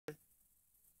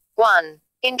1.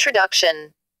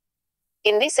 Introduction.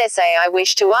 In this essay I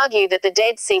wish to argue that the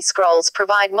Dead Sea Scrolls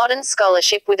provide modern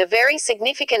scholarship with a very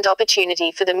significant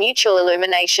opportunity for the mutual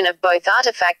illumination of both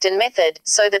artifact and method,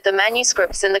 so that the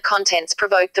manuscripts and the contents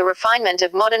provoke the refinement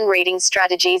of modern reading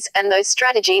strategies, and those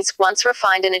strategies, once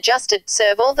refined and adjusted,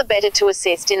 serve all the better to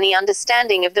assist in the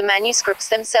understanding of the manuscripts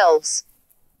themselves.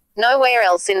 Nowhere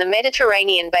else in the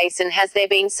Mediterranean basin has there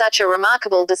been such a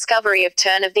remarkable discovery of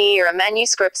turn-of-the-era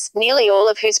manuscripts, nearly all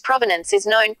of whose provenance is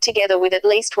known, together with at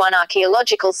least one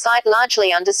archaeological site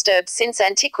largely undisturbed since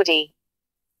antiquity.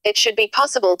 It should be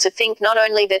possible to think not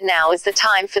only that now is the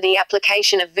time for the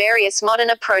application of various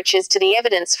modern approaches to the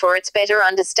evidence for its better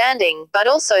understanding, but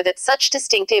also that such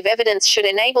distinctive evidence should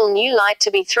enable new light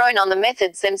to be thrown on the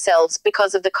methods themselves,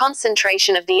 because of the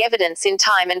concentration of the evidence in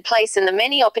time and place and the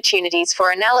many opportunities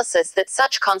for analysis that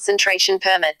such concentration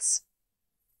permits.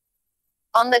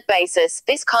 On that basis,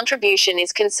 this contribution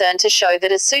is concerned to show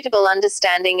that a suitable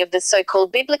understanding of the so-called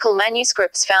biblical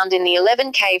manuscripts found in the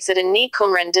 11 caves at and near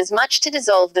Qumran does much to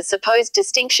dissolve the supposed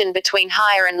distinction between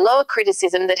higher and lower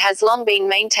criticism that has long been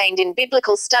maintained in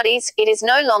biblical studies. It is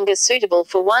no longer suitable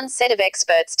for one set of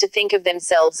experts to think of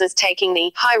themselves as taking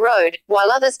the high road,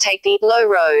 while others take the low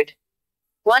road.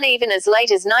 One even as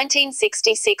late as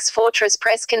 1966 Fortress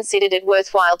Press considered it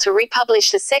worthwhile to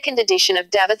republish the second edition of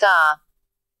David R.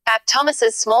 Ap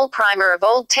Thomas's small primer of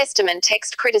Old Testament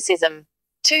text criticism.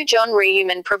 2. John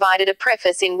Reumann provided a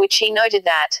preface in which he noted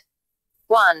that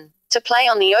 1. To play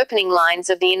on the opening lines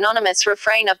of the anonymous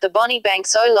refrain of the Bonnie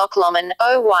Banks O Loch Lomond,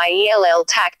 O-Y-E-L-L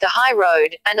tack the high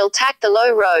road, and I'll tack the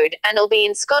low road, and I'll be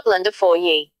in Scotland afore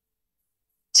ye.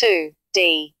 2.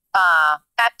 D. R.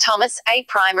 Ap Thomas, A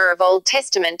Primer of Old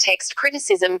Testament Text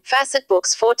Criticism, Facet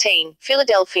Books 14,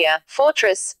 Philadelphia,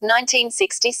 Fortress,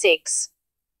 1966.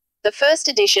 The first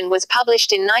edition was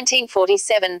published in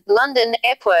 1947, London,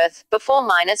 Epworth, before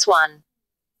 -1.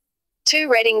 2.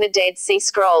 Reading the Dead Sea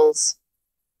Scrolls.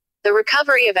 The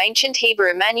recovery of ancient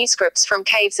Hebrew manuscripts from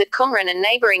caves at Qumran and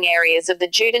neighboring areas of the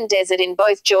Judean Desert in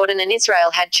both Jordan and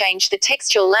Israel had changed the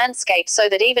textual landscape so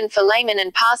that even for laymen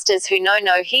and pastors who know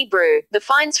no Hebrew, the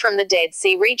finds from the Dead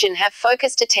Sea region have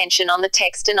focused attention on the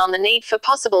text and on the need for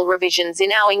possible revisions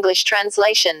in our English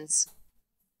translations.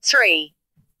 3.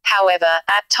 However,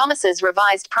 Ap Thomas's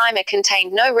revised primer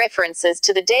contained no references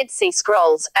to the Dead Sea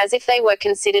Scrolls, as if they were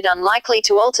considered unlikely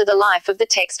to alter the life of the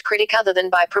text critic other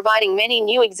than by providing many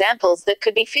new examples that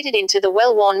could be fitted into the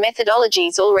well-worn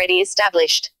methodologies already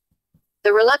established.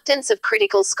 The reluctance of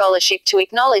critical scholarship to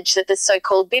acknowledge that the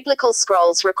so-called biblical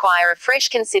scrolls require a fresh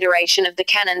consideration of the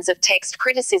canons of text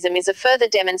criticism is a further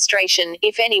demonstration,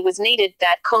 if any was needed,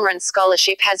 that Qumran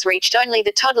scholarship has reached only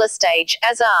the toddler stage,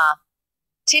 as R.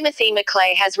 Timothy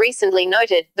Maclay has recently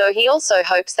noted, though he also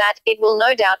hopes that it will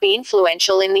no doubt be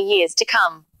influential in the years to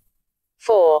come.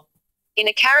 4. In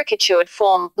a caricatured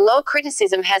form, low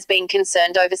criticism has been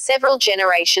concerned over several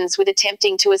generations with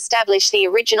attempting to establish the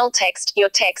original text, your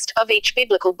text, of each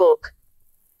biblical book.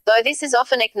 Though this is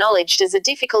often acknowledged as a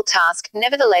difficult task,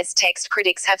 nevertheless text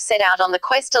critics have set out on the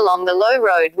quest along the low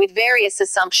road with various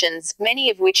assumptions, many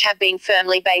of which have been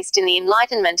firmly based in the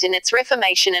Enlightenment and its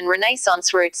Reformation and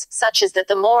Renaissance roots, such as that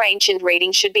the more ancient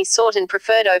reading should be sought and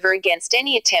preferred over against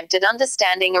any attempt at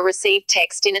understanding a received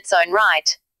text in its own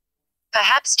right.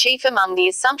 Perhaps chief among the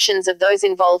assumptions of those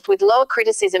involved with lower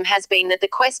criticism has been that the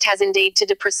quest has indeed to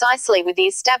do precisely with the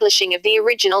establishing of the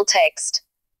original text.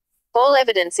 All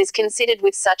evidence is considered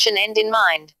with such an end in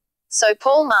mind. So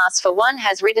Paul Maas for one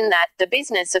has written that, the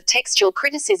business of textual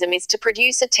criticism is to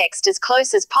produce a text as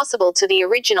close as possible to the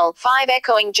original, 5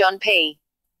 echoing John P.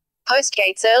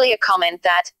 Postgate's earlier comment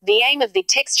that, the aim of the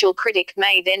textual critic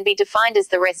may then be defined as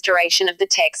the restoration of the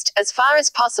text, as far as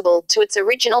possible, to its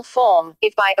original form,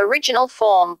 if by original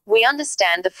form, we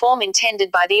understand the form intended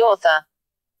by the author.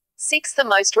 6. The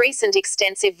most recent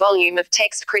extensive volume of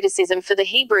text criticism for the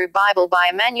Hebrew Bible by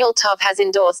Emmanuel Tov has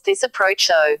endorsed this approach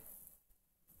though.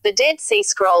 The Dead Sea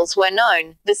Scrolls were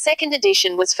known. The second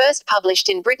edition was first published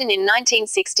in Britain in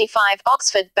 1965,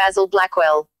 Oxford, Basil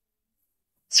Blackwell.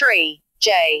 3.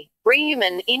 J.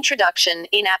 Reumann, Introduction,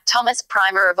 in Ap Thomas,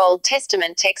 Primer of Old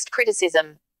Testament Text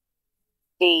Criticism.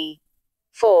 E.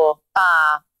 4.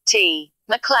 R. T.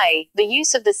 Maclay, The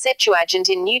Use of the Septuagint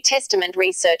in New Testament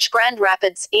Research, Grand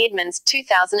Rapids, Eerdmans,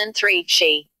 2003,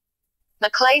 She.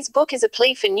 Maclay's book is a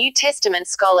plea for New Testament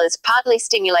scholars, partly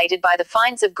stimulated by the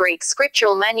finds of Greek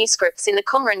scriptural manuscripts in the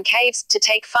Qumran caves, to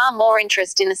take far more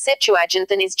interest in the Septuagint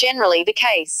than is generally the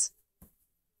case.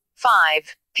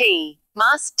 5. P.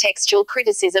 Maas, Textual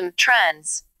Criticism,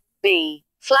 trans. B.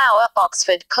 Flower,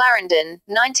 Oxford, Clarendon,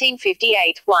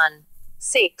 1958, 1.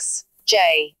 6.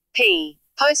 J. P.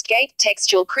 Postgate,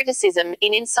 Textual Criticism,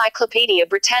 in Encyclopaedia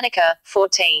Britannica,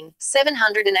 14,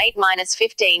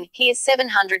 708-15, here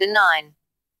 709.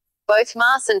 Both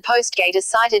Maas and Postgate are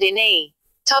cited in E.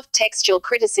 Tov, Textual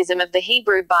Criticism of the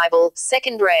Hebrew Bible,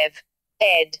 2nd Rev.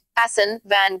 ed. Assen,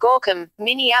 Van Gorkum,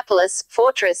 Minneapolis,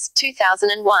 Fortress,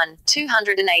 2001,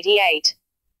 288.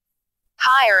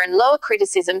 Higher and Lower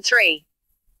Criticism 3.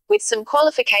 With some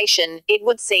qualification, it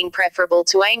would seem preferable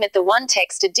to aim at the one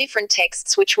text of different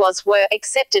texts which were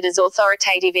accepted as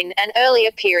authoritative in and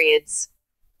earlier periods.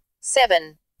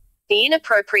 7. The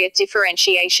inappropriate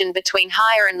differentiation between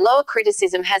higher and lower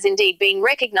criticism has indeed been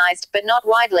recognized, but not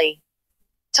widely.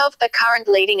 Tov, a current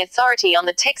leading authority on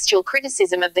the textual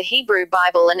criticism of the Hebrew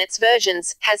Bible and its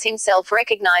versions, has himself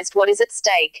recognized what is at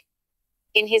stake.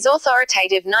 In his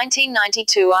authoritative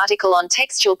 1992 article on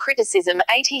textual criticism,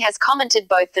 he has commented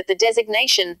both that the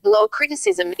designation, low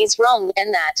criticism, is wrong,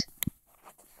 and that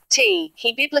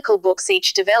he biblical books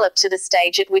each developed to the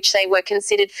stage at which they were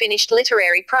considered finished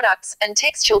literary products, and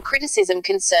textual criticism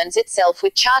concerns itself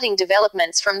with charting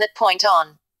developments from that point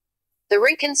on. The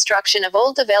reconstruction of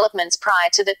all developments prior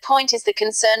to that point is the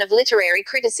concern of literary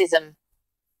criticism.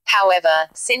 However,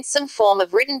 since some form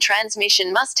of written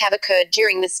transmission must have occurred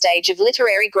during the stage of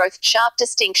literary growth, sharp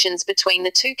distinctions between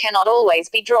the two cannot always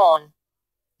be drawn.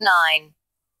 9.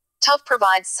 Tov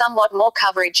provides somewhat more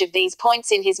coverage of these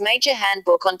points in his major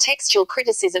handbook on textual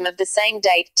criticism of the same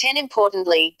date. 10.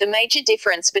 Importantly, the major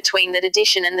difference between that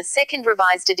edition and the second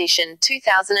revised edition,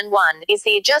 2001, is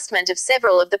the adjustment of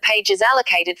several of the pages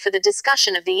allocated for the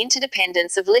discussion of the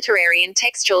interdependence of literary and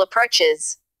textual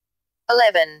approaches.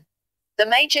 11. The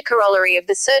major corollary of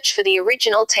the search for the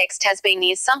original text has been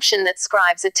the assumption that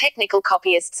scribes are technical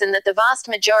copyists and that the vast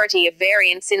majority of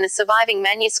variants in the surviving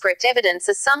manuscript evidence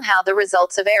are somehow the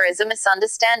results of errors or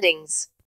misunderstandings.